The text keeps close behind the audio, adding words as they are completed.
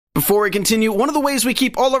Before we continue, one of the ways we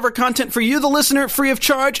keep all of our content for you, the listener, free of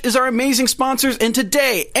charge is our amazing sponsors, and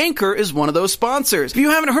today, Anchor is one of those sponsors. If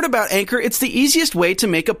you haven't heard about Anchor, it's the easiest way to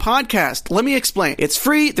make a podcast. Let me explain. It's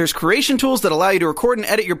free, there's creation tools that allow you to record and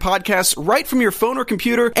edit your podcasts right from your phone or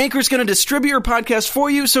computer. Anchor is going to distribute your podcast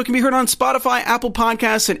for you so it can be heard on Spotify, Apple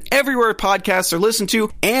Podcasts, and everywhere podcasts are listened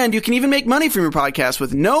to, and you can even make money from your podcast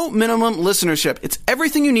with no minimum listenership. It's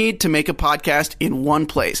everything you need to make a podcast in one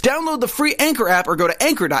place. Download the free Anchor app or go to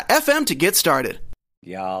anchor.fm to get started.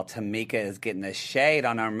 Y'all, Tamika is getting the shade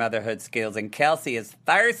on our motherhood skills, and Kelsey is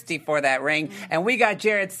thirsty for that ring. And we got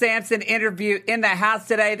Jared Sampson interview in the house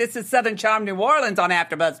today. This is Southern Charm New Orleans on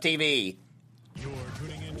AfterBuzz TV. You're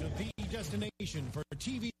tuning into the destination for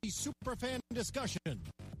TV superfan discussion,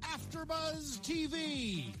 AfterBuzz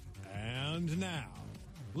TV. And now,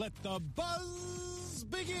 let the buzz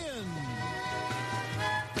begin.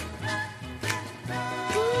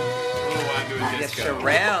 The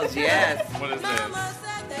Shirelles, yes. What is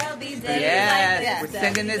this? Yes, we're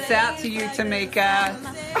sending this out to you, Tamika.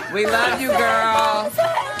 We love you, girl.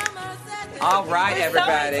 All right,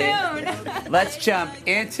 everybody. Let's jump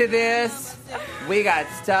into this. We got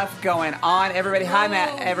stuff going on. Everybody, hi,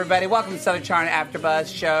 Matt. Everybody, welcome to Southern Charm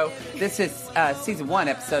AfterBuzz Show. This is Season 1,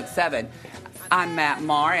 Episode 7. I'm Matt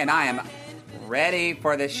Marr, and I am ready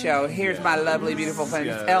for this show. Here's my lovely, beautiful friend,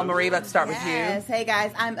 Elle Marie. Let's start with you. Yes. Hey,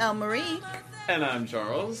 guys. I'm Elle Marie. And I'm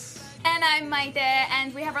Charles. And I'm Maite,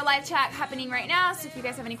 and we have our live chat happening right now, so if you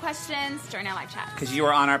guys have any questions, join our live chat. Because you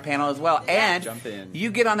are on our panel as well. And Jump in.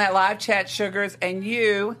 you get on that live chat, Sugars, and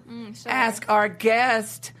you ask our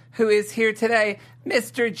guest, who is here today,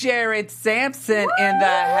 Mr. Jared Sampson in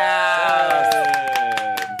the house.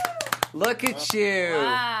 Look at you.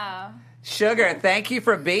 Wow. Sugar, thank you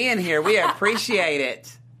for being here. We appreciate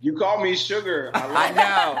it. You call me Sugar. I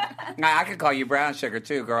know. I could call you Brown Sugar,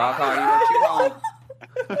 too, girl. I'll call you what you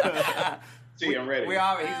want. See, I'm ready. He's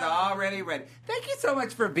already ready. Thank you so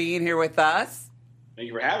much for being here with us. Thank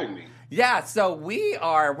you for having me. Yeah, so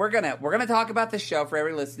we're gonna talk about the show for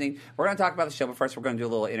everybody listening. We're gonna talk about the show, but first we're gonna do a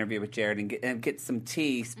little interview with Jared and get some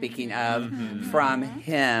tea. Speaking of from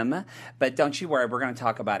him, but don't you worry, we're gonna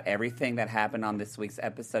talk about everything that happened on this week's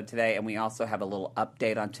episode today, and we also have a little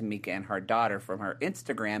update on Tamika and her daughter from her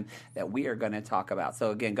Instagram that we are gonna talk about.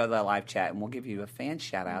 So again, go to the live chat, and we'll give you a fan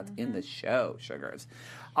shout out in the show, Sugars.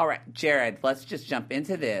 All right, Jared, let's just jump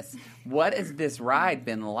into this. What has this ride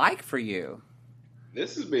been like for you?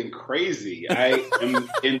 This has been crazy. I am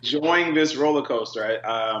enjoying this roller coaster.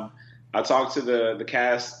 I talk to the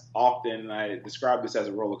cast often, and I describe this as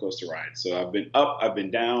a roller coaster ride. So I've been up, I've been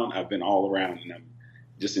down, I've been all around, and I'm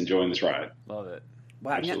just enjoying this ride. Love it.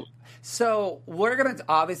 Wow. Absolutely. So we're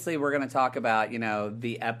gonna talk about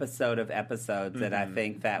the episode of episodes that I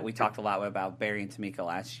think that we talked a lot about Barry and Tamika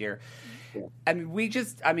last year.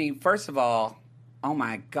 Yeah. First of all, oh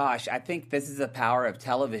my gosh, I think this is the power of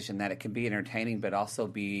television, that it can be entertaining but also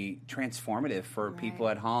be transformative for people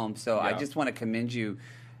at home. So I just want to commend you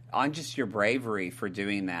on just your bravery for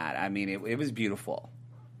doing that. I mean, it was beautiful.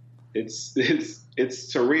 It's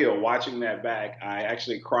surreal watching that back. I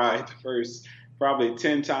actually cried the first probably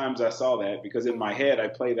 10 times I saw that, because in my head I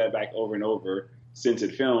played that back over and over since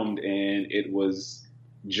it filmed, and it was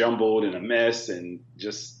jumbled and a mess and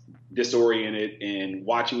just disoriented. And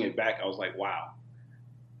watching it back, I was like, wow.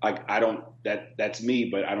 Like, that's me,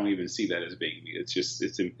 but I don't even see that as being me. It's just,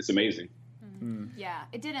 it's amazing. Yeah,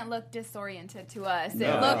 it didn't look disoriented to us.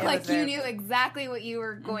 No. It looked like you knew exactly what you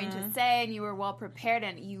were going to say, and you were well prepared,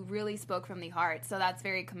 and you really spoke from the heart. So that's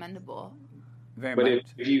very commendable. Very But much.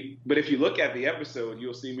 if you look at the episode,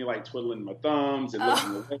 you'll see me like twiddling my thumbs and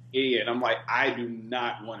looking away, and I'm like, I do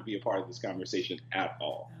not want to be a part of this conversation at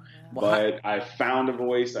all. But I found a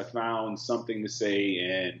voice, I found something to say,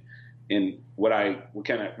 and what I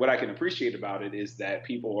can appreciate about it is that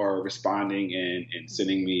people are responding and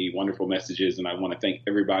sending me wonderful messages, and I want to thank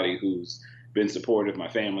everybody who's been supportive, my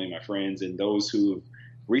family, my friends, and those who've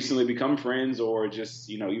recently become friends, or just,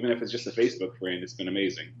 even if it's just a Facebook friend. It's been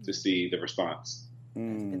amazing to see the response.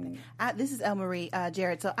 This is Elle Marie,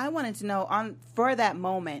 Jared. So I wanted to know for that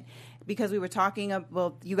moment, because we were talking,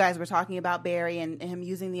 you guys were talking about Barry and him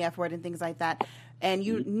using the F word and things like that, and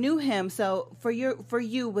you knew him. So for you,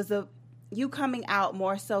 was you coming out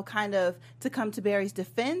more so kind of to come to Barry's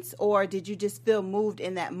defense, or did you just feel moved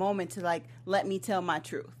in that moment to let me tell my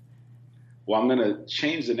truth? Well, I'm going to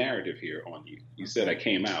change the narrative here on you. You said I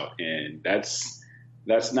came out, and that's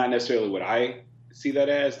not necessarily what I see that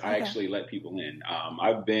as. I actually let people in.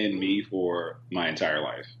 I've been me for my entire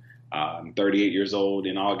life. I'm 38 years old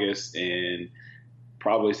in August, and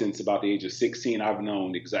probably since about the age of 16, I've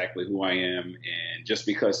known exactly who I am. And just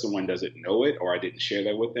because someone doesn't know it or I didn't share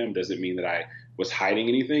that with them doesn't mean that I was hiding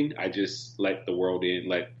anything. I just let the world in,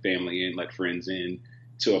 let family in, let friends in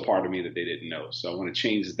to a part of me that they didn't know. So I want to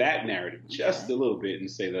change that narrative just a little bit and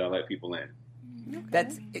say that I let people in.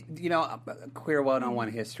 That's, queer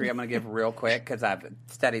 101 history. I'm going to give real quick because I've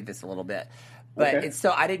studied this a little bit. But Okay. it's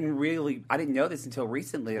so I didn't know this until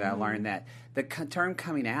recently that I learned that the term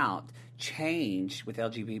coming out changed with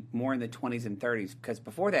LGBT more in the 20s and 30s, because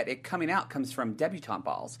before that, coming out comes from debutante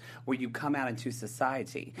balls, where you come out into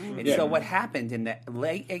society. And so what happened in the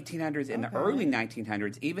late 1800s and the early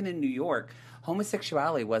 1900s, even in New York,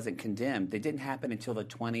 homosexuality wasn't condemned. It didn't happen until the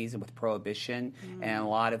 20s and with Prohibition and a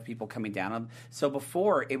lot of people coming down on them. So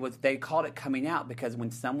before, they called it coming out because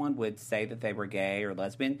when someone would say that they were gay or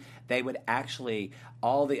lesbian, they would actually,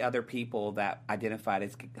 all the other people that identified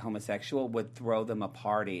as homosexual would throw them a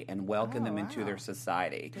party and welcome them into their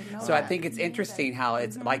society. So I think it's interesting how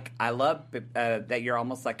it's like, I love that you're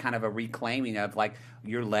almost like kind of a reclaiming of like,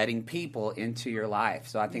 you're letting people into your life.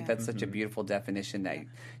 So I think that's such a beautiful definition that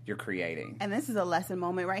you're creating. And this is a lesson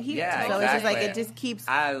moment right here. Yeah, so it's just like, exactly. it just keeps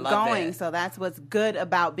I love going. it. So that's what's good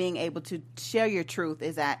about being able to share your truth,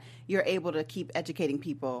 is that you're able to keep educating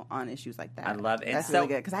people on issues like that. I love it. That's So- really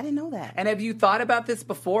good, because I didn't know that. And have you thought about this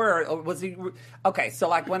before, or was it okay? So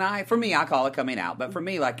like for me, I call it coming out, but for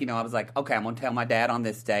me, like I was like, okay, I'm gonna tell my dad on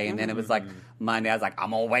this day, and then it was like Monday. I was like, I'm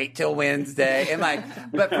gonna wait till Wednesday, and like,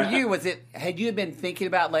 but for you, had you been thinking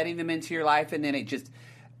about letting them into your life, and then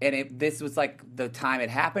this was like the time it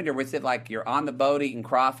happened, or was it like you're on the boat eating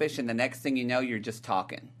crawfish, and the next thing you know, you're just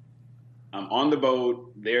talking? I'm on the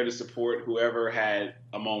boat, there to support whoever had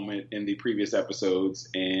a moment in the previous episodes.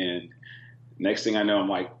 And next thing I know, I'm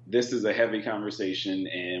like, this is a heavy conversation.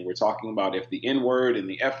 And we're talking about if the N word and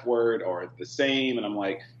the F word are the same. And I'm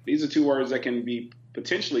like, these are two words that can be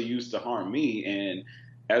potentially used to harm me. And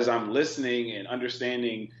as I'm listening and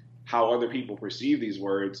understanding how other people perceive these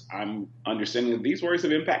words, I'm understanding that these words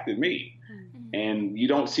have impacted me. And you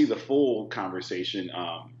don't see the full conversation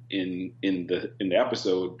in the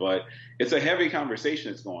episode, but it's a heavy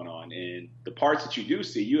conversation that's going on. And the parts that you do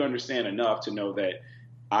see, you understand enough to know that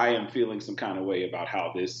I am feeling some kind of way about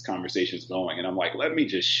how this conversation is going. And I'm like, let me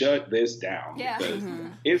just shut this down, because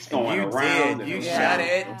it's going around. You and shut around.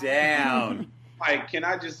 it down. Like, can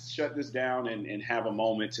I just shut this down and have a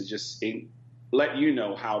moment to just let you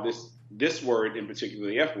know how this word, in particular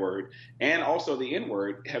the F word, and also the N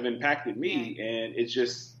word, have impacted me. And it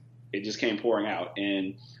just came pouring out.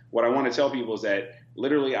 And what I want to tell people is that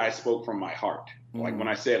literally I spoke from my heart. Like when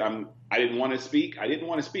I said I didn't want to speak, I didn't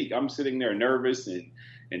want to speak. I'm sitting there nervous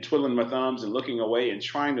and twiddling my thumbs and looking away and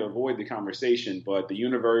trying to avoid the conversation. But the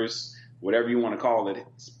universe, whatever you want to call it,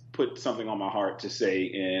 put something on my heart to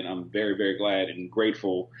say. And I'm very, very glad and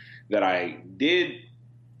grateful that I did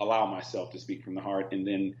allow myself to speak from the heart and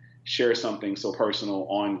then share something so personal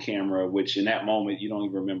on camera, which in that moment, you don't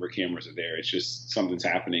even remember cameras are there. It's just something's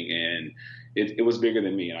happening. And it was bigger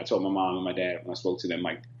than me. And I told my mom and my dad when I spoke to them,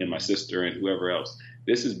 and my sister and whoever else,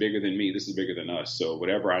 this is bigger than me. This is bigger than us. So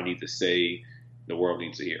whatever I need to say, the world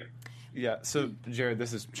needs to hear. Yeah. So Jared,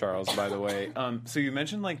 this is Charles, by the way. So you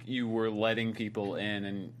mentioned like you were letting people in,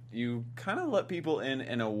 and you kind of let people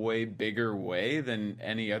in a way bigger way than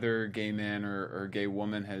any other gay man or gay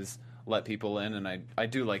woman has let people in. And I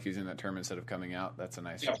do like using that term instead of coming out. That's a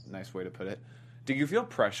nice way to put it. Do you feel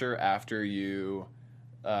pressure after you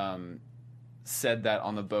said that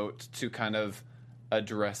on the boat to kind of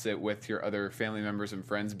address it with your other family members and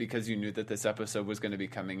friends, because you knew that this episode was going to be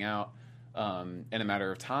coming out in a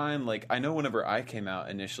matter of time? Like, I know whenever I came out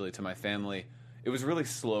initially to my family, it was a really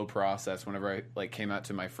slow process whenever I like came out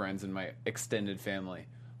to my friends and my extended family.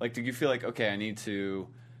 Like, did you feel like, okay, I need to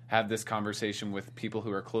have this conversation with people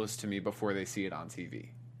who are close to me before they see it on TV?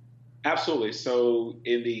 Absolutely. So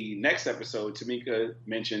in the next episode, Tamika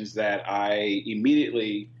mentions that I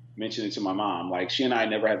immediately mentioned it to my mom. Like, she and I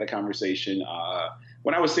never had the conversation.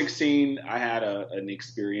 When I was 16, I had an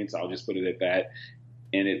experience. I'll just put it at that.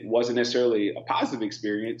 And it wasn't necessarily a positive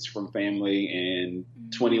experience from family. And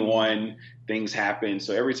 21, things happened.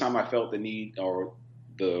 So every time I felt the need or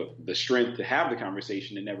the strength to have the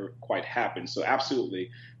conversation, it never quite happened. So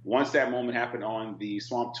absolutely. Once that moment happened on the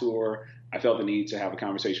Swamp Tour, I felt the need to have a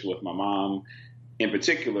conversation with my mom in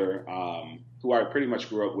particular, who I pretty much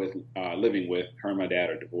grew up with, living with. Her and my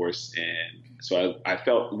dad are divorced. And so I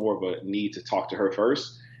felt more of a need to talk to her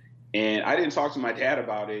first. And I didn't talk to my dad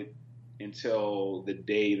about it until the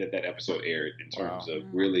day that episode aired, in terms of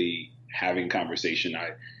really having conversation.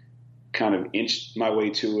 kind of inched my way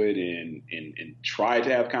to it and tried to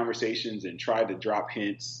have conversations and tried to drop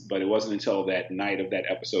hints. But it wasn't until that night of that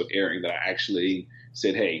episode airing that I actually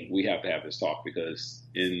said, hey, we have to have this talk, because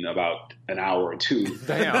in about an hour or two, you're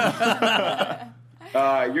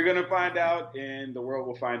going to find out and the world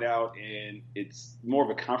will find out. And it's more of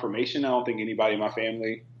a confirmation. I don't think anybody in my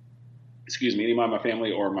family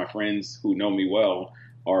or my friends who know me well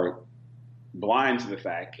are blind to the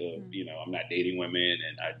fact of, I'm not dating women,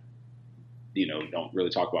 and I, don't really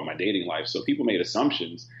talk about my dating life. So people made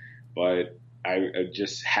assumptions, but I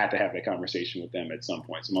just had to have that conversation with them at some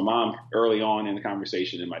point. So my mom early on in the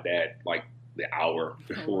conversation, and my dad like the hour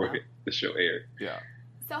before the show aired. Yeah.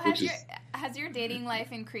 So has your dating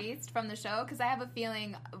life increased from the show? Because I have a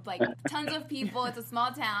feeling like tons of people. It's a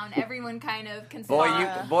small town. Everyone kind of can.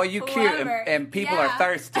 Boy, you cute, and people are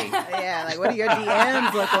thirsty. Yeah, like what do your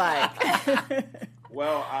DMs look like?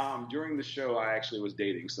 Well, during the show, I actually was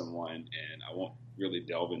dating someone, and I won't really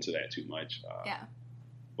delve into that too much.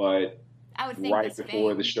 But I would think right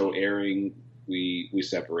before the show airing, we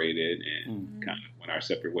separated and kind of went our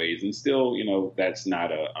separate ways. And still, that's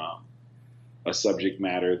not a subject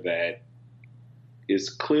matter that is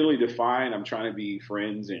clearly defined. I'm trying to be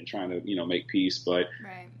friends and trying to, make peace. But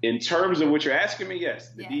in terms of what you're asking me,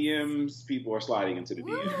 yes, the DMs, people are sliding into the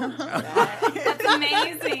DMs. That's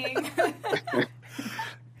amazing.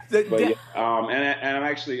 But and I'm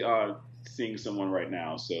actually seeing someone right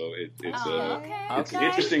now, so it's an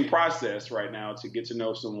interesting process right now to get to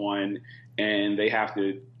know someone, and they have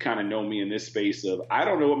to kind of know me in this space of, I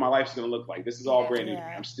don't know what my life's going to look like. This is all brand new to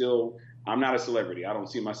me. I'm not a celebrity. I don't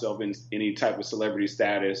see myself in any type of celebrity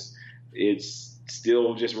status. It's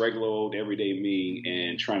still just regular old everyday me,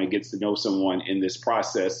 and trying to get to know someone in this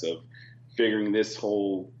process of figuring this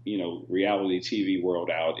whole, reality TV world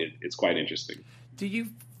out. It's quite interesting. Do you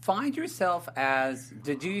find yourself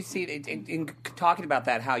did you see it in talking about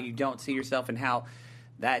that, how you don't see yourself and how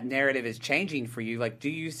that narrative is changing for you? Like, do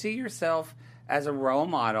you see yourself as a role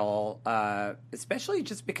model, especially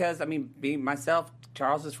just because, being myself,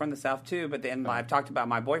 Charles is from the South too, but then I've talked about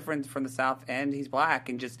my boyfriend's from the South and he's black,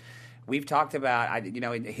 and just we've talked about,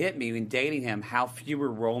 it hit me in dating him how fewer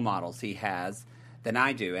role models he has than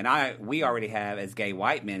I do. And we already have, as gay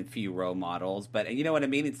white men, few role models, but you know what I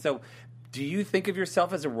mean? It's so... Do you think of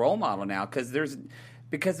yourself as a role model now? Because there's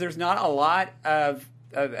not a lot of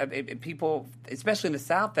people, especially in the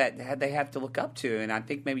South, that they have to look up to, and I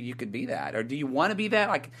think maybe you could be that. Or do you want to be that?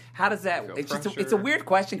 Like, how does that? It's a weird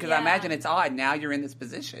question, because I imagine it's odd. Now you're in this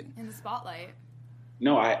position, in the spotlight.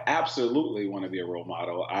 No, I absolutely want to be a role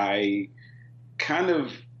model. I kind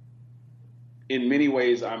of, in many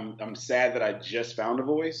ways, I'm sad that I just found a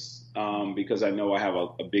voice. Because I know I have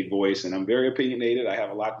a big voice and I'm very opinionated. I have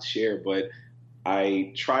a lot to share, but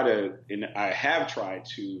I have tried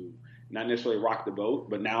to not necessarily rock the boat.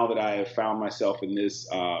 But now that I have found myself in this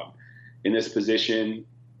position,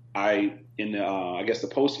 I guess the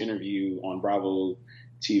post interview on Bravo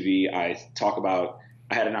TV, I talk about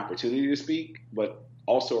I had an opportunity to speak, but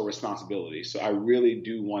also a responsibility. So I really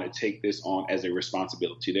do want to take this on as a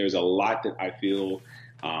responsibility. There's a lot that I feel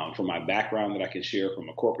from my background that I can share from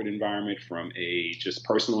a corporate environment, from a just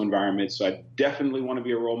personal environment. So I definitely want to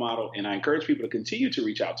be a role model, and I encourage people to continue to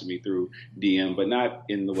reach out to me through DM, but not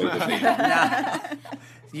in the way that they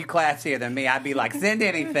You classier than me. I'd be like, send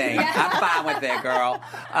anything. I'm fine with it, girl.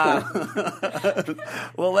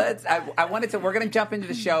 Well, we're going to jump into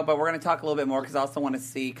the show, but we're going to talk a little bit more, because I also want to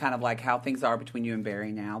see kind of like how things are between you and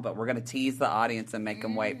Barry now, but we're going to tease the audience and make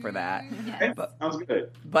them wait for that. Okay, sounds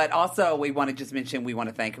good. But also, we want to just mention, we want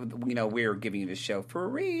to thank, we're giving you this show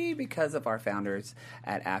free because of our founders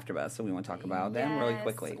at AfterBuzz, so we want to talk about them really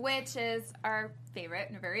quickly. Which is our favorite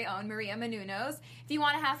and very own Maria Menounos. If you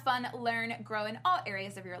want to have fun, learn, grow in all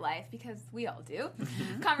areas of your life, because we all do.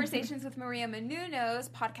 Conversations with Maria Menounos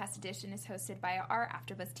podcast edition is hosted by our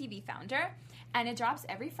AfterBuzz TV founder, and it drops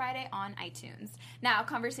every Friday on iTunes. Now,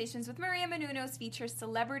 Conversations with Maria Menounos features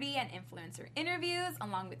celebrity and influencer interviews,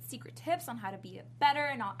 along with secret tips on how to be better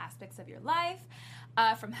in all aspects of your life.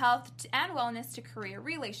 From health and wellness to career,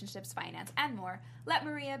 relationships, finance, and more. Let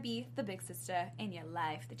Maria be the big sister in your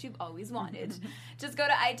life that you've always wanted. Just go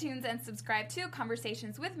to iTunes and subscribe to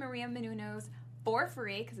Conversations with Maria Menounos for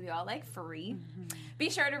free, because we all like free. Be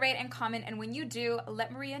sure to rate and comment, and when you do,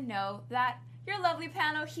 let Maria know that your lovely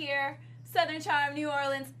panel here, Southern Charm, New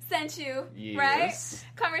Orleans, sent you, right?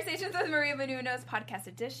 Conversations with Maria Menounos podcast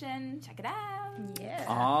edition. Check it out. Yeah.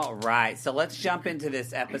 All right, so let's jump into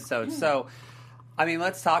this episode. So, I mean,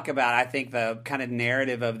 let's talk about, I think the kind of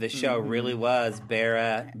narrative of the show really was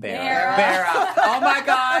Bera. Oh my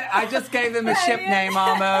God, I just gave them a ship name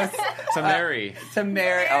almost. Tamari.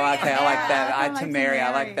 Tamari. Oh, okay, I like that. I like Tamari,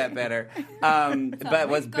 I Tamari. like that better. But it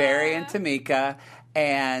was Barry and Tamika.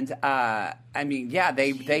 And, I mean, yeah,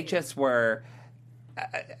 they just were...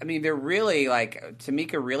 I mean, they're really, like,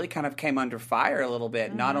 Tamika really kind of came under fire a little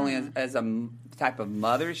bit, not only as a type of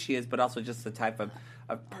mother she is, but also just the type of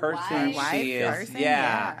person she is. Person,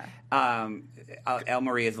 yeah. El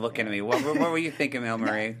Marie is looking at me. What were you thinking, El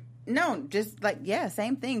Marie? No, just like,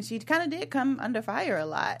 same thing. She kind of did come under fire a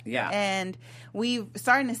lot. Yeah. And we've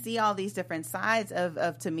starting to see all these different sides of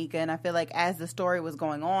Tamika. And I feel like as the story was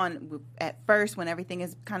going on, at first, when everything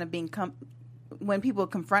is kind of being when people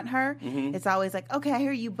confront her, it's always like, okay, I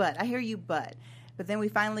hear you, but. But then we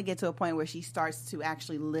finally get to a point where she starts to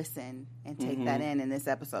actually listen and take that in this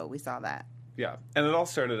episode. We saw that. Yeah, and it all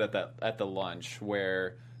started at the lunch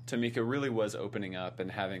where Tamika really was opening up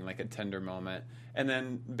and having like a tender moment, and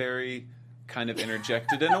then Barry kind of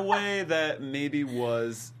interjected in a way that maybe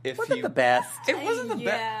wasn't the best. It wasn't the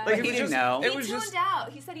best. Like, he didn't know. It was tuned just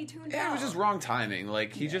out. He said he tuned out. Yeah, it was just wrong timing.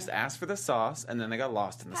 Like, he just asked for the sauce, and then they got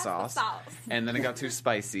lost in the sauce. And then it got too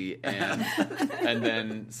spicy, and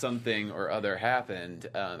then something or other happened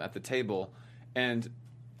at the table. And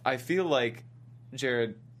I feel like,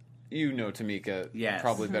 Jared, you know Tamika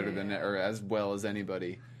probably better than or as well as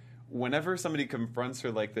anybody. Whenever somebody confronts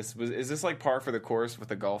her like this, is this like par for the course with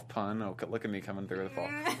the golf pun? Oh, look at me coming through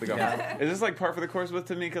the golf. Is this like par for the course with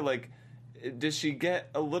Tamika? Like, does she get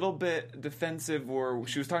a little bit defensive, or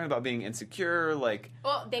she was talking about being insecure? Like,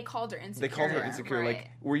 well, they called her insecure. Right. Like,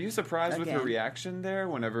 were you surprised with her reaction there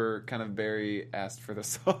whenever kind of Barry asked for the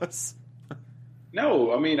sauce?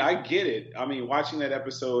 No, I mean, I get it. I mean, watching that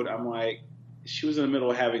episode, I'm like, she was in the middle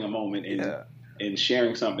of having a moment and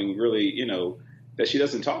sharing something really, that she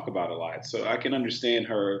doesn't talk about a lot. So I can understand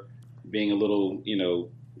her being a little,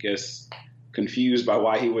 confused by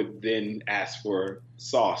why he would then ask for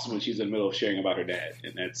sauce when she's in the middle of sharing about her dad.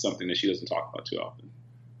 And that's something that she doesn't talk about too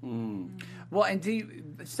often. Well,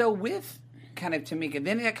 and so with kind of Tamika,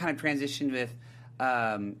 then it kind of transitioned with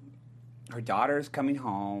her daughter's coming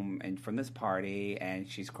home and from this party, and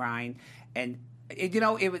she's crying. And,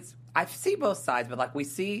 it was, I see both sides, but like we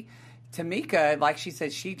see Tamika, like she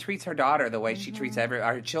said, she treats her daughter the way she treats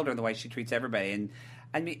her children the way she treats everybody. And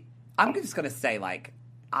I mean, I'm just going to say, like,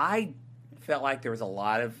 I felt like there was a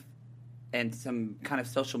lot of, and some kind of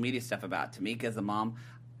social media stuff about Tamika as a mom.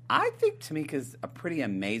 I think Tamika's a pretty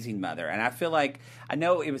amazing mother. And I feel like, I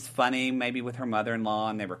know it was funny maybe with her mother-in-law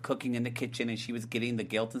and they were cooking in the kitchen and she was getting the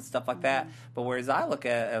guilt and stuff like that. But whereas I look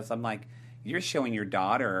at it, I'm like, you're showing your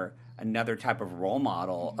daughter another type of role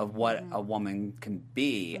model of what a woman can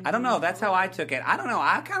be. I don't know. That's how I took it. I don't know.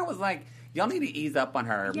 I kind of was like, y'all need to ease up on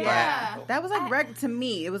her. Yeah. That was like, to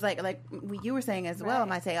me, it was like you were saying as well, I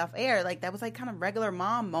might say off air, like that was like kind of regular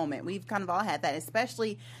mom moment. We've kind of all had that,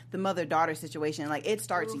 especially the mother-daughter situation. Like, it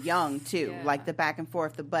starts young too. Yeah. Like the back and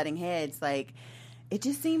forth, the butting heads, like, it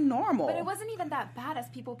just seemed normal. But it wasn't even that bad as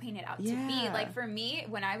people paint it out to be. Like, for me,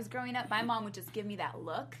 when I was growing up, my mom would just give me that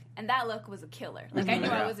look, and that look was a killer. Like, I knew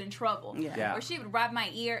I was in trouble. Yeah. Or she would grab my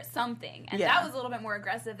ear, something. And that was a little bit more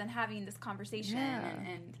aggressive than having this conversation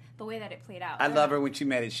and the way that it played out. I love her when she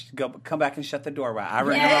made it. Come back and shut the door. Right? I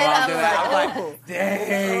remember my mom doing that. I was like,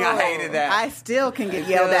 dang, I hated that. I still can get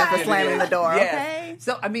yelled at for slamming the door. Okay.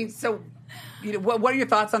 So, I mean, what are your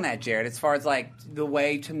thoughts on that, Jared, as far as, like, the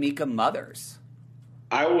way Tamika mothers?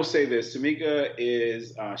 I will say this. Tamika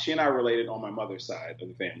is, she and I are related on my mother's side of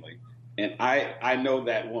the family. And I know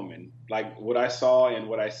that woman. Like, what I saw and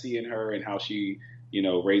what I see in her and how she,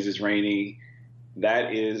 raises Rainey,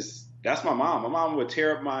 that's my mom. My mom would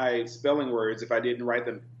tear up my spelling words if I didn't write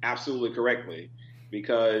them absolutely correctly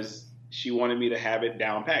because she wanted me to have it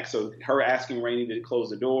down packed. So her asking Rainey to close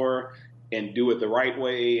the door and do it the right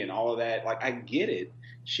way and all of that, like, I get it.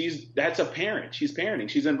 That's a parent. She's parenting.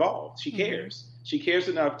 She's involved. She cares. She cares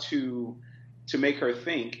enough to make her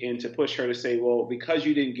think and to push her to say, well, because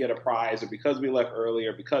you didn't get a prize or because we left early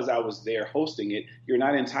or because I was there hosting it, you're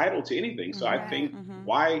not entitled to anything. So I think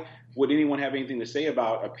why would anyone have anything to say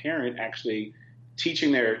about a parent actually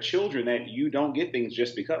teaching their children that you don't get things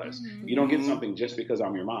just because. You don't get something just because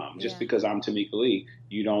I'm your mom, just because I'm Tamika Lee.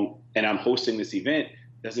 You don't, and I'm hosting this event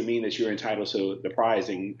doesn't mean that you're entitled to the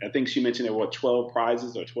prizing. I think she mentioned there were 12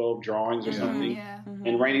 prizes or 12 drawings or something,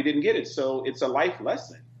 and Rainey didn't get it. So it's a life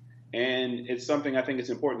lesson. And it's something I think it's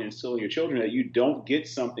important to instill in your children that you don't get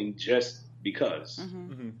something just because.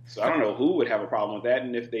 Mm-hmm. So I don't know who would have a problem with that,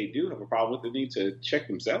 and if they do have a problem with it, they need to check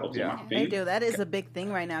themselves. In my They opinion. do. That is a big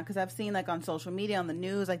thing right now because I've seen like on social media, on the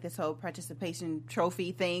news, like this whole participation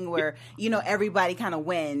trophy thing where, everybody kind of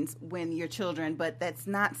wins when you're children, but that's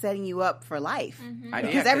not setting you up for life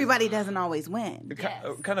because everybody doesn't always win.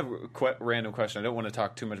 Kind of random question. I don't want to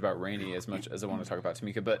talk too much about Rainey as much as I want to talk about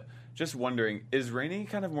Tamika, but just wondering, is Rainey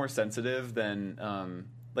kind of more sensitive than,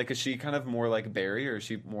 is she kind of more like Barry or is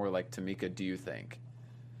she more like Tamika, do you think?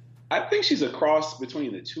 I think she's a cross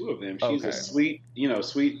between the two of them. She's a sweet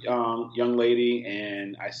young lady,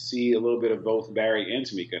 and I see a little bit of both Barry and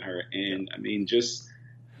Tamika in her. And I mean, just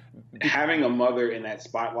having a mother in that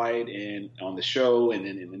spotlight and on the show and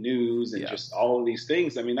then in the news and just all of these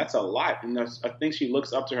things, I mean, that's a lot. And I think she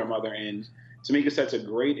looks up to her mother, and Tamika sets a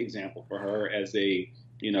great example for her as a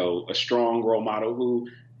strong role model who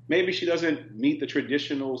maybe she doesn't meet the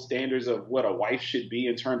traditional standards of what a wife should be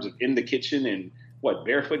in terms of in the kitchen and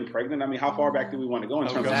barefoot and pregnant. I mean, how far back do we want to go in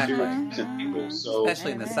terms of stereotypes people? So,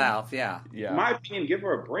 especially in the South, in my opinion, give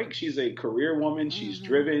her a break. She's a career woman. She's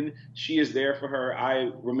driven. She is there for her.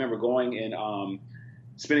 I remember going and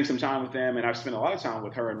spending some time with them, and I've spent a lot of time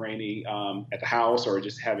with her and Rainey at the house or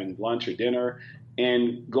just having lunch or dinner,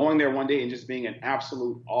 and going there one day and just being in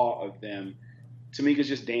absolute awe of them. Tamika's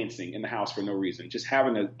just dancing in the house for no reason, just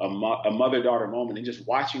having a mother-daughter moment and just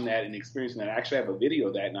watching that and experiencing that. I actually have a video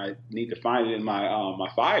of that, and I need to find it in my my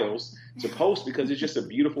files to post because it's just a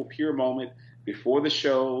beautiful, pure moment before the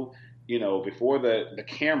show, before the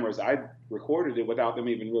cameras. I recorded it without them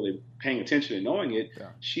even really paying attention and knowing it. Yeah.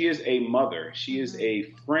 She is a mother. She is a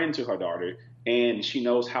friend to her daughter. And she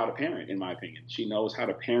knows how to parent, in my opinion. She knows how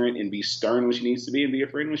to parent and be stern when she needs to be and be a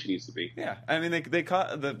friend when she needs to be. Yeah. I mean,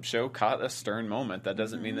 the show caught a stern moment. That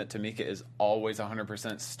doesn't mean that Tamika is always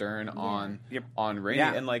 100% stern on Rainey.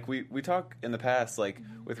 Yeah. And, we talk in the past,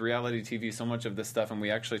 with reality TV, so much of this stuff, and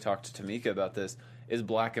we actually talked to Tamika about this, is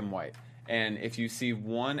black and white. And if you see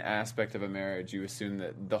one aspect of a marriage, you assume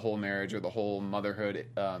that the whole marriage or the whole motherhood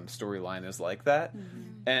storyline is like that.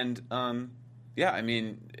 And, I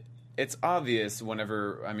mean, it's obvious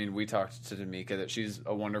whenever, we talked to Tamika that she's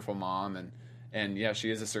a wonderful mom and she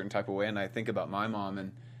is a certain type of way. And I think about my mom,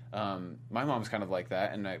 and my mom's kind of like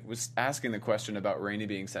that. And I was asking the question about Rainey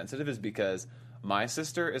being sensitive is because my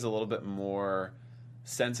sister is a little bit more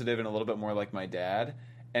sensitive and a little bit more like my dad.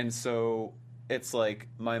 And so it's like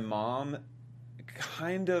my mom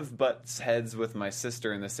kind of butts heads with my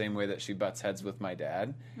sister in the same way that she butts heads with my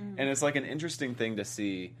dad. And it's like an interesting thing to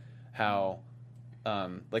see how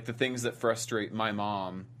the things that frustrate my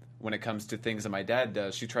mom when it comes to things that my dad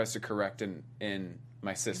does, she tries to correct in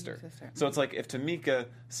my sister. So it's like if Tamika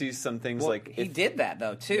sees some things he did that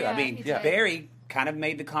though too. Yeah, I mean, Barry kind of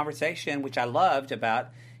made the conversation, which I loved, about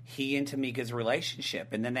he and Tamika's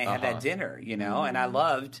relationship, and then they had that dinner, and I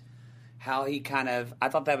loved how he kind of. I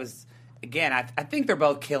thought that was again. I think they're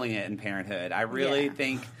both killing it in parenthood. I really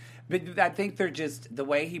think. But I think they're just the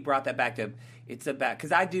way he brought that back to it's about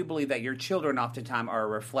because I do believe that your children oftentimes are a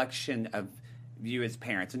reflection of you as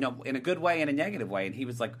parents. No, in a good way and a negative way. And he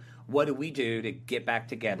was like, "What do we do to get back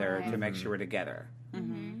together to make sure we're together?"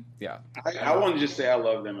 Yeah, I want to just say I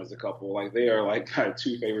love them as a couple. They are my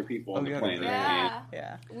two favorite people on the planet.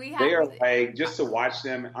 Yeah. They are just to watch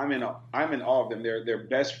them. I'm in awe of them. They're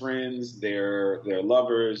best friends. They're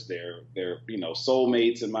lovers. They're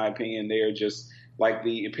soulmates. In my opinion, they are just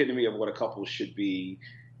the epitome of what a couple should be.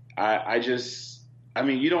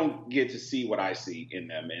 You don't get to see what I see in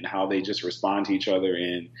them and how they just respond to each other,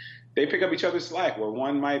 and they pick up each other's slack where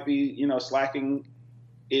one might be, slacking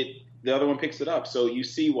it, the other one picks it up. So you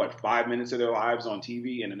see 5 minutes of their lives on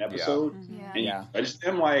TV in an episode, and you judge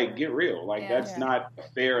them get real. That's not a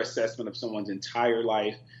fair assessment of someone's entire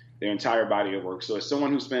life, their entire body of work. So as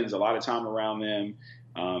someone who spends a lot of time around them,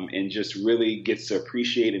 and just really gets to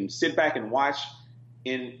appreciate and sit back and watch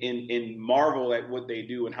in marvel at what they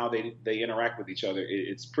do and how they interact with each other,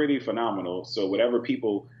 it's pretty phenomenal. So whatever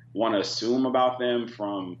people want to assume about them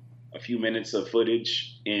from a few minutes of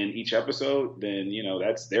footage in each episode, then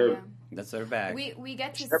that's their bag. We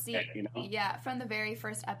get to see from the very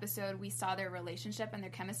first episode we saw their relationship and their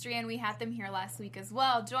chemistry, and we had them here last week as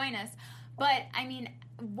well join us. But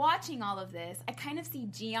watching all of this, I kind of see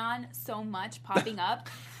Gian so much popping up.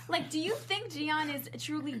 Do you think Gian is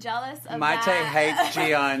truly jealous of Maite hates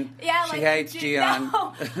Gian. She hates Gian.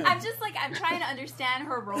 No, I'm just I'm trying to understand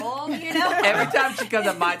her role, Every time she comes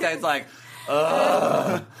up, Maite's like,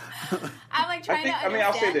 ugh. I'm trying to understand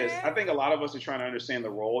I'll say this. her. I think a lot of us are trying to understand the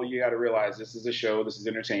role. You got to realize this is a show, this is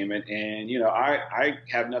entertainment, and I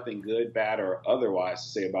have nothing good, bad, or otherwise to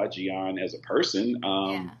say about Gian as a person.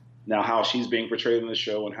 Now, how she's being portrayed in the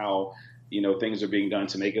show and how things are being done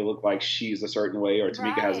to make it look like she's a certain way, or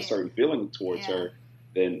Tamika has a Right. certain feeling towards Yeah. her,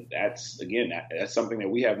 then that's something that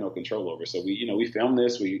we have no control over. So we film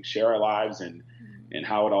this, we share our lives, and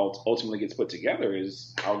how it all ultimately gets put together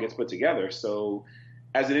is how it gets put together. So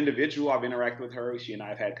as an individual, I've interacted with her. She and I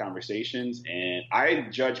have had conversations, and I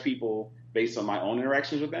judge people based on my own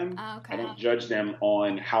interactions with them. Okay. I don't judge them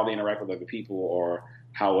on how they interact with other people or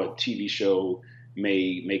how a TV show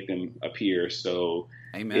may make them appear. So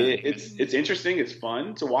Amen. it's interesting. It's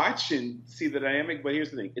fun to watch and see the dynamic. But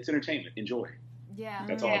here's the thing: it's entertainment. Enjoy. Yeah.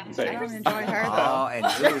 That's all I can say. I don't enjoy her though. Oh, and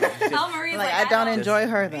ooh, just Elmarie's Like I don't enjoy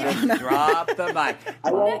her though. drop the mic.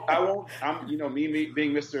 I won't. I'm, me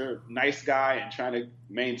being Mr. Nice Guy and trying to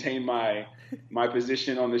maintain my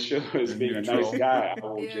position on the show as being a nice guy. I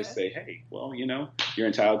will just say, hey, well, you're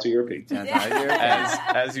entitled to your opinion.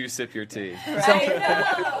 As you sip your tea.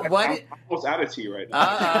 Right? What? I'm almost out of tea right now.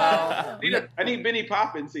 Uh-oh. I need Benny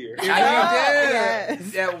Poppins here. You do.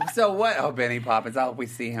 Yes. Yeah, so what? Oh, Benny Poppins. I hope we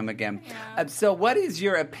see him again. Yeah. So what is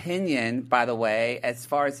your opinion, by the way, as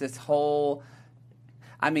far as this whole...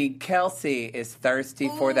 I mean, Kelsey is thirsty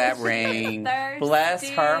for that she's ring. thirsty. Bless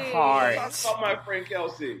her heart. Talk about my friend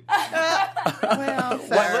Kelsey. Well, Well,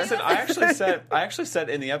 sir. listen, I actually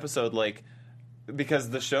said in the episode, like,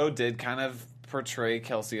 because the show did kind of portray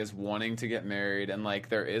Kelsey as wanting to get married, and like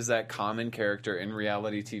there is that common character in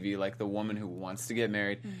reality TV, like the woman who wants to get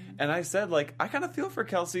married. And I said, like, I kind of feel for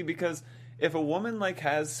Kelsey, because if a woman like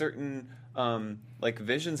has certain like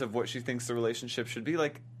visions of what she thinks the relationship should be,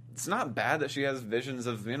 like, it's not bad that she has visions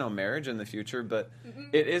of, marriage in the future, but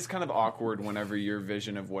it is kind of awkward whenever your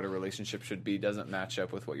vision of what a relationship should be doesn't match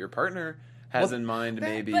up with what your partner has in mind,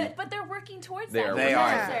 maybe. But they're working towards They that. are They working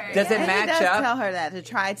are. together. Does it And match he does up? tell her that to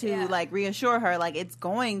try to Yeah. like reassure her, like it's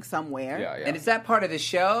going somewhere. yeah. And is that part of the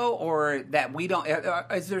show, or that we don't?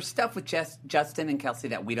 Is there stuff with Justin and Kelsey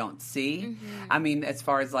that we don't see? I mean, as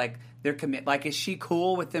far as like their commit, like, is she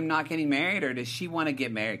cool with them not getting married, or does she want to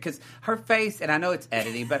get married? Because her face, and I know it's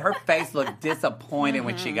editing, but her face looked disappointed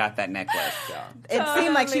when she got that necklace. It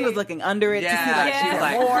seemed like she was looking under it to see like she's she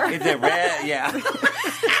like, had more. is it red? Yeah.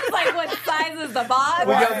 It's like, what size is the box?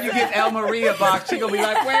 Well, if you get El Maria box, she gonna be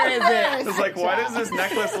like, where is it? It's like, why does this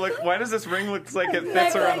necklace look? Why does this ring look like it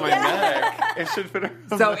fits around my neck? It should fit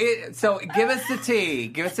around. So give us the tea.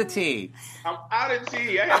 Give us the tea. I'm out of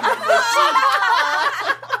tea. I have no more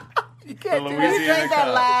You can't The do You Louisiana that. drank that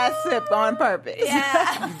cup. last sip on purpose.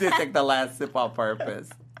 Yeah. You did take the last sip on purpose.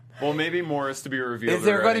 Well, maybe more is to be revealed. Is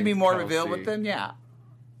there going to regarding be more Kelsey. revealed with them? Yeah.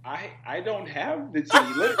 I don't have the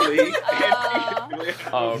tea, literally.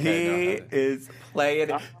 Oh, He okay. is playing.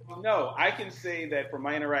 No, I can say that from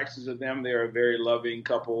my interactions with them, they're a very loving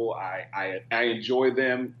couple. I enjoy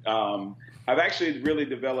them. I've actually really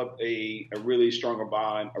developed a real strong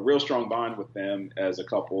bond with them as a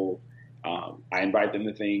couple. I invite them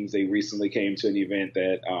to things. They recently came to an event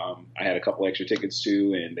that I had a couple extra tickets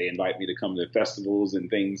to, and they invite me to come to festivals and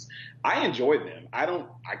things. I enjoy them.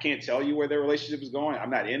 I can't tell you where their relationship is going. I'm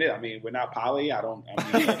not in it. I mean, we're not poly. I'm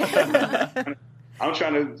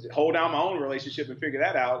trying to hold down my own relationship and figure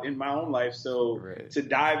that out in my own life. So Right. to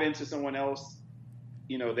dive into someone else,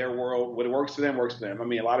 their world, what works for them, works for them. I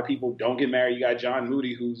mean, a lot of people don't get married. You got John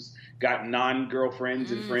Moody, who's got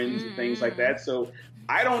non-girlfriends and friends and things like that. So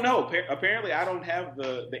I don't know. Apparently, I don't have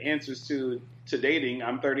the answers to dating.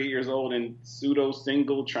 I'm 38 years old and pseudo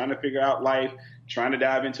single, trying to figure out life, trying to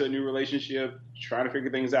dive into a new relationship, trying to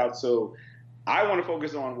figure things out. So I want to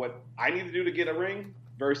focus on what I need to do to get a ring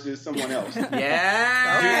versus someone else.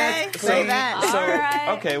 Yeah. Okay, say that. So, All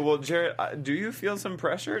right. okay, well, Jared, do you feel some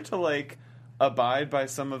pressure to like abide by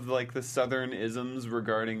some of like the Southern isms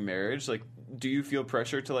regarding marriage? Like, do you feel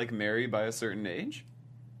pressure to like marry by a certain age?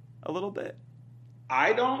 A little bit.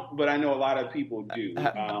 I don't, but I know a lot of people do.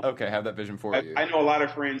 Okay, have that vision for you. I know a lot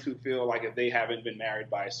of friends who feel like if they haven't been married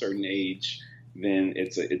by a certain age, then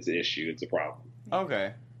it's an issue. It's a problem.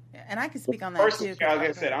 Okay. And I can speak on that Personally, too. like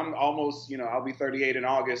I said, I'm almost, I'll be 38 in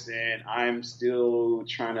August, and I'm still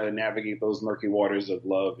trying to navigate those murky waters of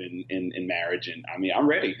love and marriage. And I mean, I'm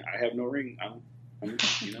ready. I have no ring. I'm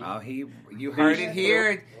Oh, you heard it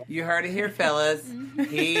here. You heard it here, fellas.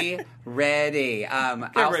 He ready.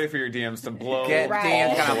 Get ready for your DMs to blow. Get Right.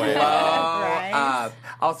 Dan's gonna all the way blow up. Right. up.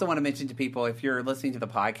 I also want to mention to people, if you're listening to the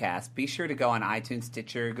podcast, be sure to go on iTunes,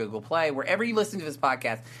 Stitcher, Google Play, wherever you listen to this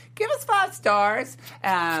podcast. Give us 5 stars,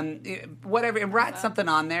 whatever, and write something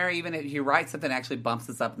on there. Even if you write something, that actually bumps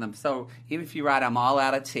us up in them. So even if you write, "I'm all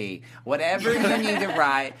out of tea," whatever you need to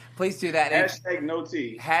write, please do that. And Hashtag no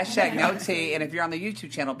tea. Hashtag no tea. And if you're on on the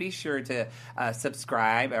YouTube channel, be sure to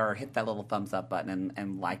subscribe or hit that little thumbs up button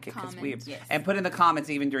and like it Comments, yes. and put in the comments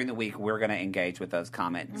even during the week. We're going to engage with those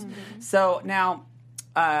comments. So now.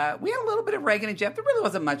 We had a little bit of Reagan and Jeff. There really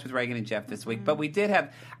wasn't much with Reagan and Jeff this week, but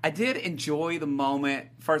I did enjoy the moment.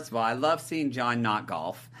 First of all, I love seeing John not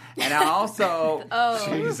golf. And I also...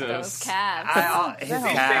 Jesus. Those calves. His That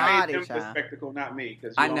whole calves. They made body them the shot. spectacle, not me,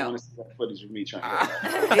 because I you don't know. want to see that footage of me trying to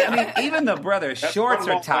hit that. I mean, even the brothers' That's shorts one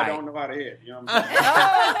are ball I tight. don't know how to hit. You know what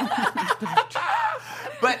I'm saying?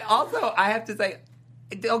 But also, I have to say,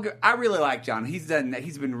 I really like John. He's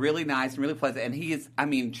been really nice and really pleasant, and he is. I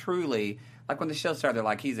mean, truly. Like when the show started, they're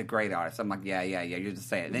like, he's a great artist. I'm like, yeah. You're just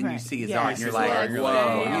saying it. Then you Right. see his Yeah. art, and you're like, You're like,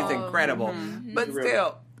 whoa, wow. he's incredible. Mm-hmm. But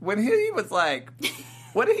still, when he was like,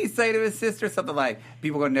 what did he say to his sister? Something like,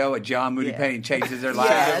 people gonna know what John Moody Yeah. Payne changes their lives.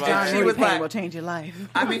 Yeah, And John she Moody was Payne like, will change your life.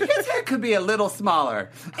 I mean, his head could be a little smaller.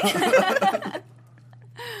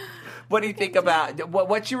 What do you think about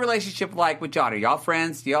what's your relationship like with John? Are y'all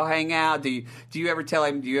friends? Do y'all hang out? Do you ever tell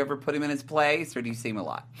him? Do you ever put him in his place, or do you see him a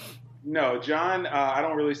lot? No, John, I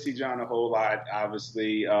don't really see John a whole lot.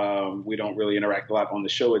 Obviously, we don't really interact a lot on the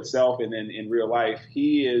show itself. And then in real life,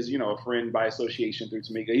 he is, a friend by association through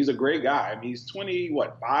Tamika. He's a great guy. I mean, he's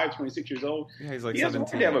 26 years old. Yeah, he's like he has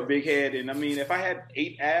 17. to have a big head. And I mean, if I had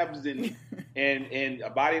 8 abs and a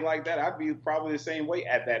body like that, I'd be probably the same way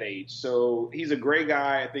at that age. So he's a great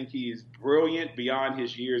guy. I think he's brilliant beyond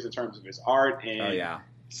his years in terms of his art and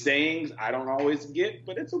sayings I don't always get,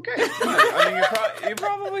 but it's okay. I mean, you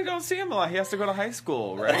probably don't see him a lot. He has to go to high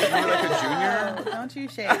school, right? He's like a junior. Oh, don't you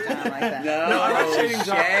shade John like that. No, I'm not shading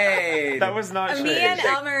John. Shade. That was not Me and shade.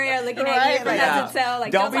 El Marie are looking at Right, you from like, head to toe.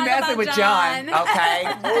 Like, Don't be talk messing about with John, okay?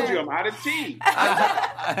 I told you I'm out of tea.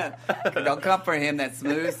 Don't come for him. That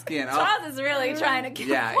smooth skin. Oh, Charles is really trying to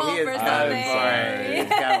get pulled he is. for I'm something. sorry. He's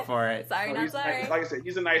got for it. Sorry, So not he's sorry. nice. Like I said,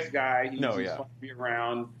 he's a nice guy. He's fun to be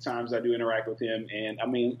around. Times I do interact with him, and I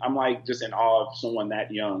mean, I'm like just in awe of someone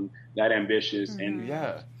that young, that ambitious, and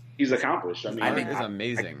he's accomplished. I mean, I think it's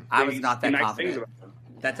amazing. I was not that nice confident. things about him.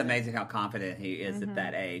 That's amazing how confident he is at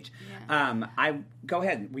that age. I go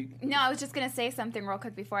ahead. No, I was just going to say something real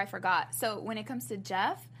quick before I forgot. So when it comes to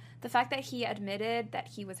Jeff, the fact that he admitted that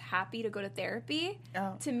he was happy to go to therapy,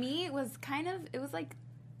 to me was it was like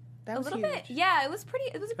That a was little huge. bit. Yeah, it was a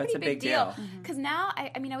That's pretty a big big deal. deal. Because now,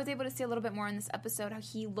 I was able to see a little bit more in this episode how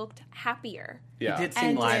he looked happier. Yeah. He did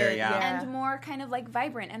seem lighter, yeah. And more kind of like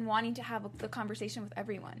vibrant and wanting to have the conversation with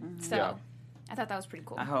everyone. So Yeah. I thought that was pretty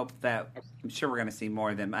cool. I hope that I'm sure we're going to see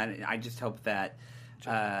more of them. I just hope that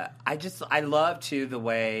I love too the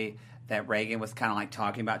way that Reagan was kind of like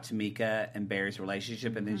talking about Tamika and Barry's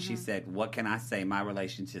relationship, and then she said, "What can I say? My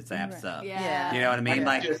relationship's apps up." Yeah. You know what I mean?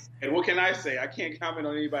 Like, And what can I say? I can't comment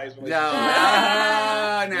on anybody's relationship.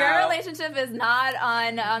 no. Your relationship is not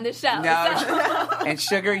on the show. No, so- and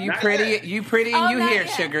Sugar, you Not pretty, yet. you pretty, and Oh, you not here,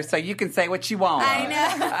 yet. Sugar, so you can say what you want. I know.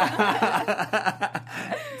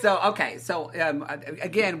 So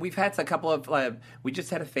again, we've had a couple of. We just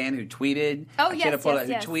had a fan who tweeted. Oh, I yes, should have pulled yes,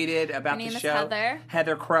 it, yes. who tweeted about Her name the is show. Heather.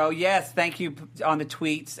 Heather Crow. Yes, thank you on the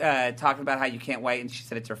tweets talking about how you can't wait, and she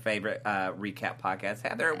said it's her favorite recap podcast.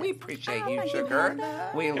 Heather, we appreciate you, Sugar.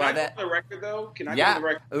 We Can love I that. go on the record though? Can I Yeah. go on the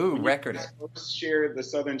record? Ooh, When record you it. first shared the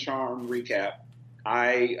Southern Charm recap.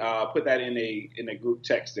 I put that in a group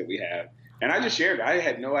text that we have. And I just shared it. I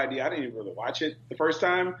had no idea. I didn't even really watch it the first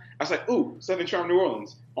time. I was like, "Ooh, Southern Charm New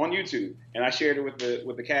Orleans on YouTube," and I shared it with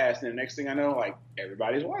the cast. And the next thing I know, like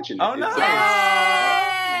everybody's watching it. Oh, It's nice.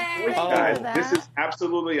 like, Oh, guys, that. this is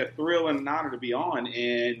absolutely a thrill and an honor to be on,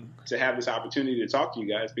 and to have this opportunity to talk to you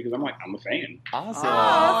guys because I'm a fan. Awesome.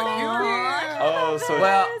 Oh, so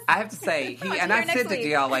Well, I have to say, I'll and be I here next sent it to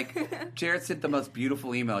week. y'all, like, Jared sent the most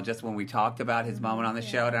beautiful email just when we talked about his moment on the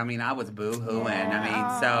show. And I mean, I was boo-hooing.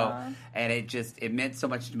 I mean, and it meant so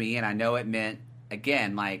much to me, and I know it meant,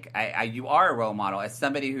 again, like, you are a role model. As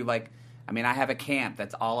somebody who, like, I mean, I have a camp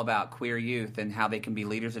that's all about queer youth and how they can be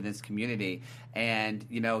leaders in this community. And,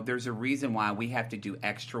 there's a reason why we have to do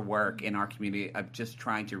extra work in our community of just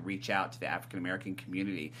trying to reach out to the African-American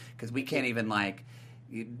community. Because we can't even, like,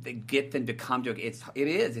 get them to come to it.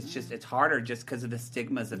 It's harder just because of the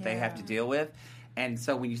stigmas that they have to deal with. And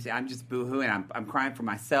so when you say, I'm just boo-hooing, I'm crying for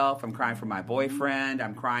myself, I'm crying for my boyfriend,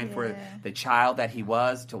 I'm crying for the child that he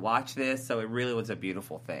was to watch this. So it really was a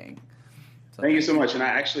beautiful thing. So Thank you so much.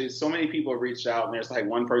 And so many people have reached out, and there's like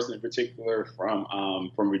one person in particular from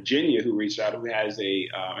Virginia who reached out, who has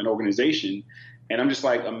an organization, And I'm just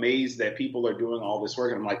like amazed that people are doing all this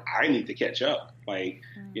work. And I'm like, I need to catch up. Like,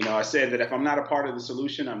 I said that if I'm not a part of the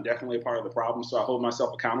solution, I'm definitely a part of the problem. So I hold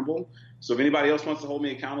myself accountable. So if anybody else wants to hold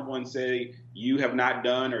me accountable and say you have not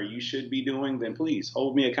done or you should be doing, then please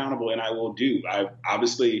hold me accountable and I will do. I've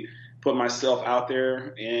obviously put myself out there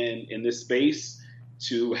in this space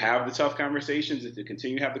to have the tough conversations and to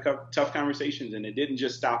continue to have the tough conversations. And it didn't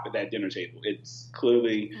just stop at that dinner table. It's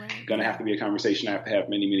clearly going to have to be a conversation I have to have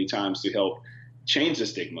many, many times to help change the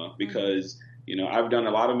stigma because, I've done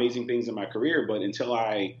a lot of amazing things in my career, but until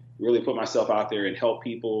I really put myself out there and help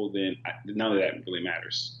people, then none of that really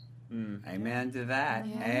matters. Amen to that.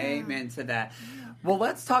 Yeah. Amen to that. Well,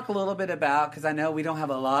 let's talk a little bit about, because I know we don't have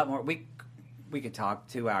a lot more. We could talk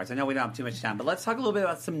 2 hours. I know we don't have too much time, but let's talk a little bit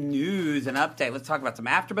about some news and update. Let's talk about some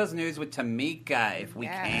AfterBuzz news with Tamika, if we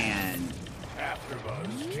can. AfterBuzz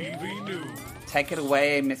TV News. Take it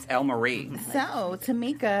away, Miss El Marie. So,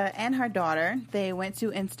 Tamika and her daughter, they went to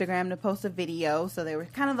Instagram to post a video. So they were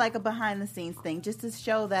kind of like a behind-the-scenes thing, just to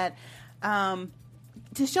show that,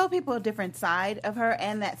 to show people a different side of her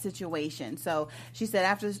and that situation. So she said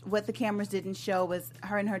after what the cameras didn't show was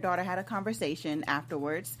her and her daughter had a conversation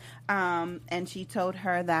afterwards. And she told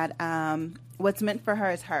her that what's meant for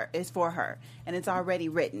her is for her. And it's already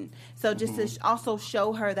written. So just to also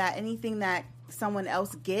show her that anything that someone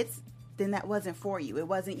else gets, then that wasn't for you. It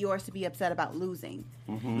wasn't yours to be upset about losing.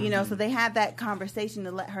 So they had that conversation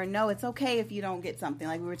to let her know it's okay if you don't get something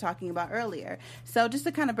like we were talking about earlier. So just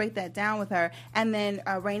to kind of break that down with her. And then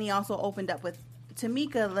Rainey also opened up with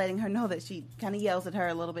Tamika, letting her know that she kind of yells at her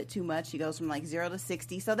a little bit too much. She goes from like 0 to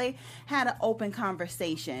 60. So they had an open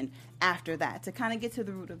conversation after that to kind of get to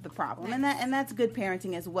the root of the problem. And that's good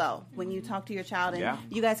parenting as well. When you talk to your child and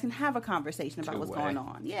you guys can have a conversation about what's going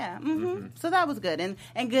on. Yeah. So that was good.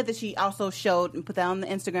 And good that she also showed and put that on the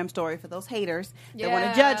Instagram story for those haters that want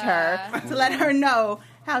to judge her, to let her know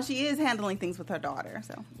how she is handling things with her daughter.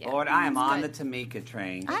 So Lord, I am on the Tamika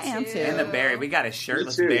train. I am too. And the Barry. We got a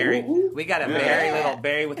shirtless Barry. We got a Barry, little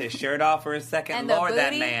Barry with his shirt off for a second. And Lord, the that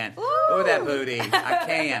booty. man. Ooh, that booty. I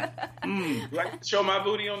can't. Like, show my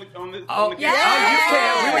booty on the Oh, camera. oh, you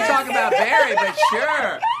can. We were talking about Barry, but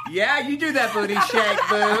sure. Yeah, you do that booty shake,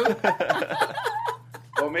 boo.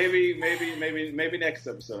 Well, maybe next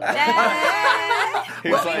episode.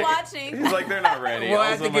 We'll be watching. He's like, they're not ready. We'll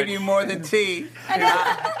have to give you more than tea.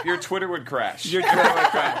 Your Twitter would crash. Your Twitter would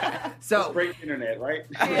crash. So, Great internet, right?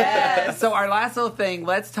 Yes. So our last little thing,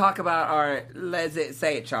 let's talk about our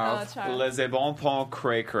say it, Charles. Les bonbons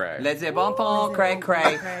cray cray. Les bonbons cray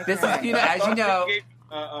cray. This is, as you know, Gave,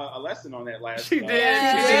 a lesson on that last. She did.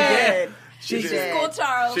 did. She did. School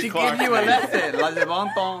Charles. She gave you a lesson. Les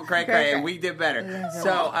bonbons cray cray, and we did better.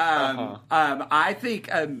 So I think.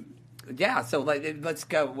 So let's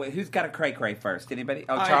go. Who's got a cray cray first? Anybody?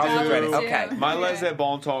 Oh, Charles is ready. Okay. My Les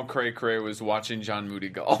bonbons cray cray was watching John Moody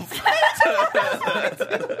golf.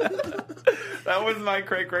 That was my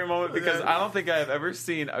cray cray moment because I don't think I have ever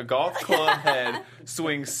seen a golf club head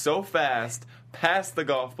swing so fast past the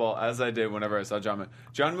golf ball as I did whenever I saw John Moody.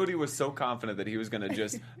 John Moody was so confident that he was going to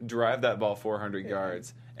just drive that ball 400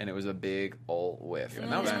 yards, and it was a big old whiff.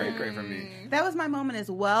 And that was cray cray for me. That was my moment as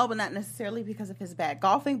well, but not necessarily because of his bad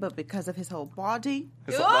golfing, but because of his whole body.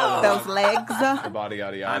 Those legs. The body,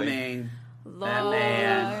 yada, yada. I mean, Lord. that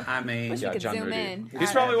man. I mean, Wish we could John zoom Moody. in.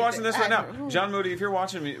 He's probably watching this right now. John Moody, if you're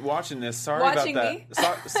watching this, sorry Watching about me?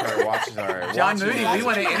 that. Sorry. John Watching Moody, me. we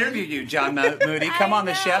want to interview you, John Moody. Come on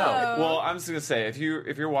the show. Well, I'm just gonna say if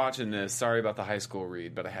you're watching this, sorry about the high school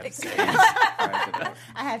read, but I had to say it.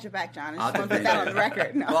 I had your back, John. I I'll just want to put that on the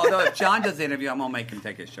record. No. Well, although if John does the interview, I'm gonna make him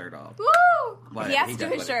take his shirt off. Woo! What? He has He to do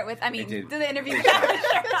does his what- shirt with. He Do did. the interview with his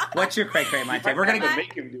shirt off. What's your cray cray, Mike? We're gonna to go.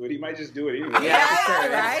 make him do it. He might just do it anyway. Yeah,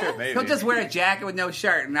 sure. right? Maybe. He'll just wear a jacket with no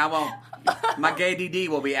shirt, and I won't. My gay DD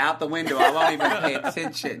will be out the window. I won't even pay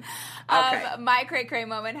attention. Okay. My cray cray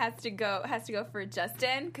moment has to go for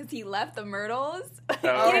Justin because he left the Myrtles. He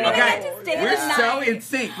didn't Okay. even get to stay We're the so night. in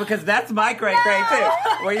sync because that's my cray cray too.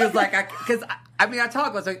 Where he was like,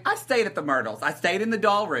 I stayed at the Myrtles. I stayed in the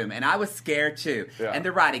doll room, and I was scared too. Yeah. And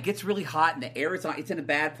they're right. It gets really hot, and the air is on. It's in a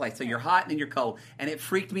bad place, so you're hot and then you're cold, and it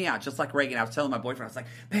freaked me out. Just like Reagan, I was telling my boyfriend, I was like,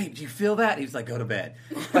 "Babe, do you feel that?" He was like, "Go to bed."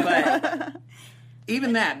 But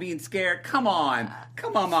even that, being scared, come on,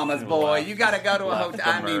 mama's boy, you got to go to a Left hotel. the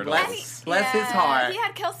I mean, Myrtles. bless his heart. He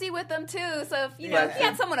had Kelsey with him too, so if, Bless he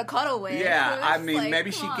had him. someone to cuddle with. Yeah, so I it's mean, like,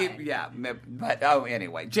 maybe she come give. on. But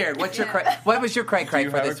anyway, Jared, what was your cray cray Do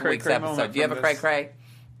you for have a this cray week's cray episode? moment Do you have a from cray this? cray?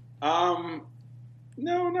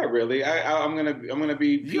 No, not really. I'm gonna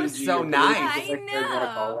be. You're PG so or nice. whatever you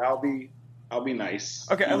wanna call it. I'll be nice.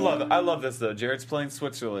 Okay, I love this though. Jared's playing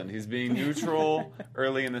Switzerland. He's being neutral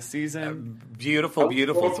early in the season. Beautiful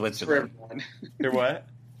Switzerland. You're what?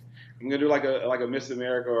 I'm gonna do like a Miss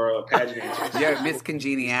America or a pageant. You're Miss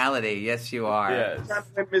Congeniality. Yes, you are. Yes. I'm trying to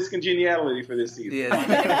win Miss Congeniality for this season.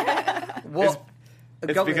 Yes. Well,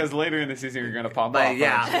 It's because later in the season you're going to pop off.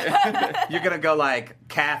 Yeah. You're going to go like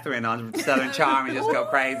Catherine on Southern Charm and just go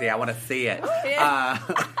crazy. I want to see it.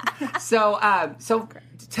 So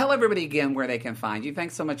tell everybody again where they can find you.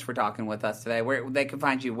 Thanks so much for talking with us today. Where they can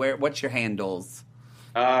find you. What's your handles?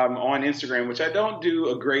 On Instagram, which I don't do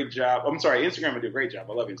a great job. I'm sorry, Instagram I do a great job.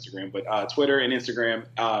 I love Instagram. But Twitter and Instagram,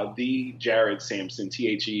 the Jared Sampson,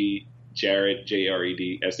 THE Jared,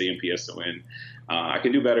 JARED SAMPSON. I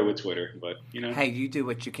can do better with Twitter, but, you know. Hey, you do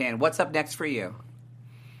what you can. What's up next for you?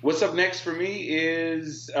 What's up next for me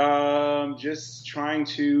is just trying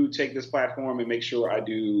to take this platform and make sure I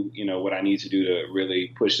do, you know, what I need to do to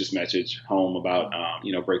really push this message home about,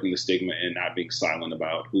 you know, breaking the stigma and not being silent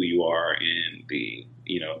about who you are in the,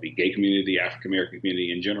 you know, the gay community, the African American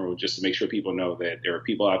community in general, just to make sure people know that there are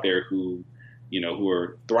people out there who, you know, who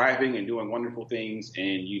are thriving and doing wonderful things,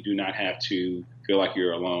 and you do not have to feel like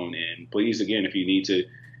you're alone. And please, again, if you need to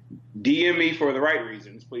DM me for the right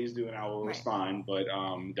reasons, please do, and I will respond. But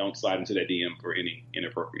don't slide into that DM for any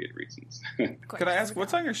inappropriate reasons. Could I ask,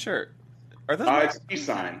 what's on your shirt? Are those it's a peace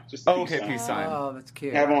sign. Just a peace sign. Oh, that's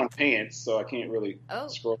cute. I have on pants, so I can't really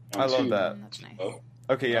scroll down. I love that. That's nice.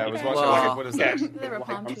 Okay, yeah, I was watching. Well, what is that?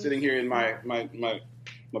 I'm sitting here in my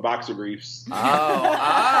boxer briefs.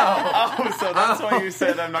 Oh, So that's why you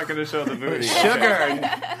said I'm not going to show the booty. Sugar.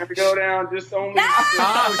 I have to go down just only.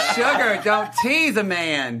 Oh, Sugar, don't tease a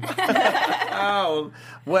man. Oh,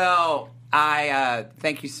 well, I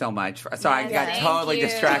thank you so much. Sorry, I got Thank totally you.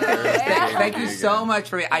 distracted. Thank you so much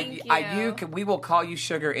for Thank you. we will call you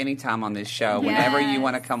Sugar anytime on this show, whenever you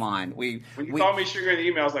want to come on. When you call me Sugar in the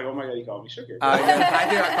email, I was like, oh my God, you called me Sugar. Yes, I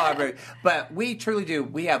do. I call it rude. But we truly do.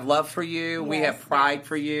 We have love for you. We have pride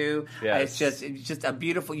for you. Yes. It's just a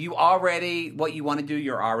beautiful. You already what you want to do.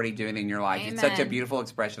 You're already doing in your life. Amen. It's such a beautiful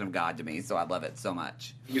expression of God to me. So I love it so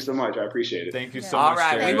much. Thank you so much. I appreciate it. Thank you so All much.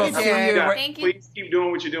 right, Jared. we will see you. Thank you. Please keep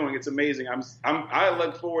doing what you're doing. It's amazing. I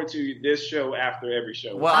look forward to this show after every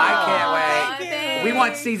show. Well, I can't wait. Thank We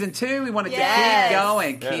want season 2. We want it to Yes. keep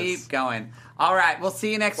going. Yes. Keep going. All right. We'll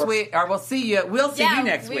see you next week. Or we'll see you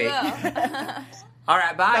next we week. will. All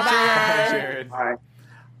right. Bye, Jared. Jared. Bye.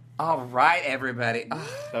 All right, everybody. Oh,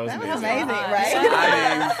 That was amazing. Amazing, right?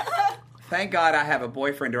 I mean, thank God I have a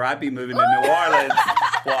boyfriend or I'd be moving to New Orleans.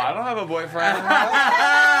 Well, I don't have a boyfriend.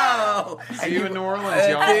 Oh! See you in New Orleans,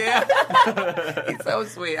 y'all. Yeah. He's so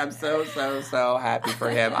sweet. I'm so happy for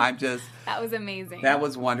him. That was amazing. That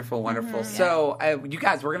was wonderful, wonderful. So, you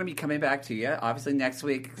guys, we're going to be coming back to you, obviously, next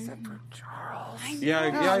week, except for Charles.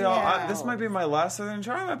 Yeah, y'all. This might be my last Southern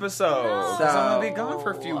Charm episode. Because I'm going to be gone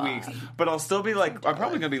for a few weeks. But I'll still be I'm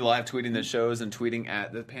probably going to be live tweeting the shows and tweeting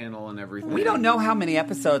at the panel and everything. We don't know how many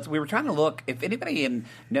episodes. We were trying to look. If anybody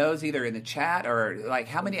knows either in the chat or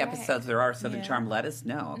how many episodes there are of Southern Charm, let us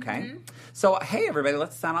know, okay? So, hey, everybody,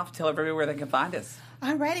 let's sign off and tell everybody where they can find us.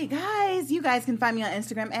 Alrighty, guys. You guys can find me on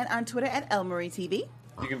Instagram and on Twitter at ElmarieTV.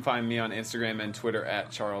 You can find me on Instagram and Twitter at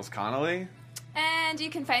Charles Connolly. And you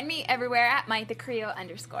can find me everywhere at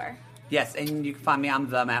MikeTheCreo_. Yes, and you can find me. I'm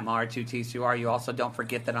the Matt Maher, 2T2R. You also don't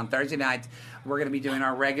forget that on Thursday nights, we're going to be doing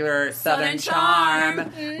our regular Southern Charm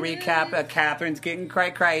recap. Catherine's getting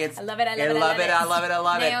cray-cray. I love it. I love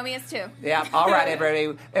it. Naomi is too. Yeah, all right,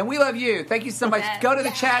 everybody. And we love you. Thank you so much. Yes. Go to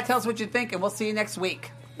the chat. Tell us what you think, and we'll see you next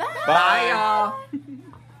week. Bye. Bye, y'all.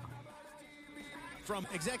 From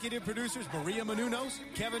executive producers Maria Menounos,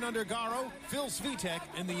 Kevin Undergaro, Phil Svitek,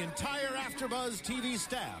 and the entire AfterBuzz TV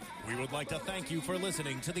staff, we would like to thank you for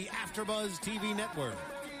listening to the AfterBuzz TV network.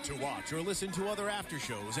 To watch or listen to other after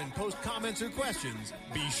shows and post comments or questions,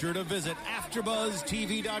 be sure to visit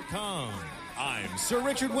AfterBuzzTV.com. I'm Sir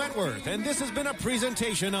Richard Wentworth, and this has been a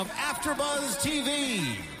presentation of AfterBuzz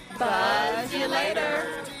TV. Buzz you later.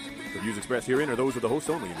 The views expressed herein are those of the hosts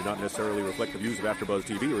only and do not necessarily reflect the views of AfterBuzz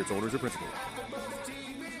TV or its owners or principals.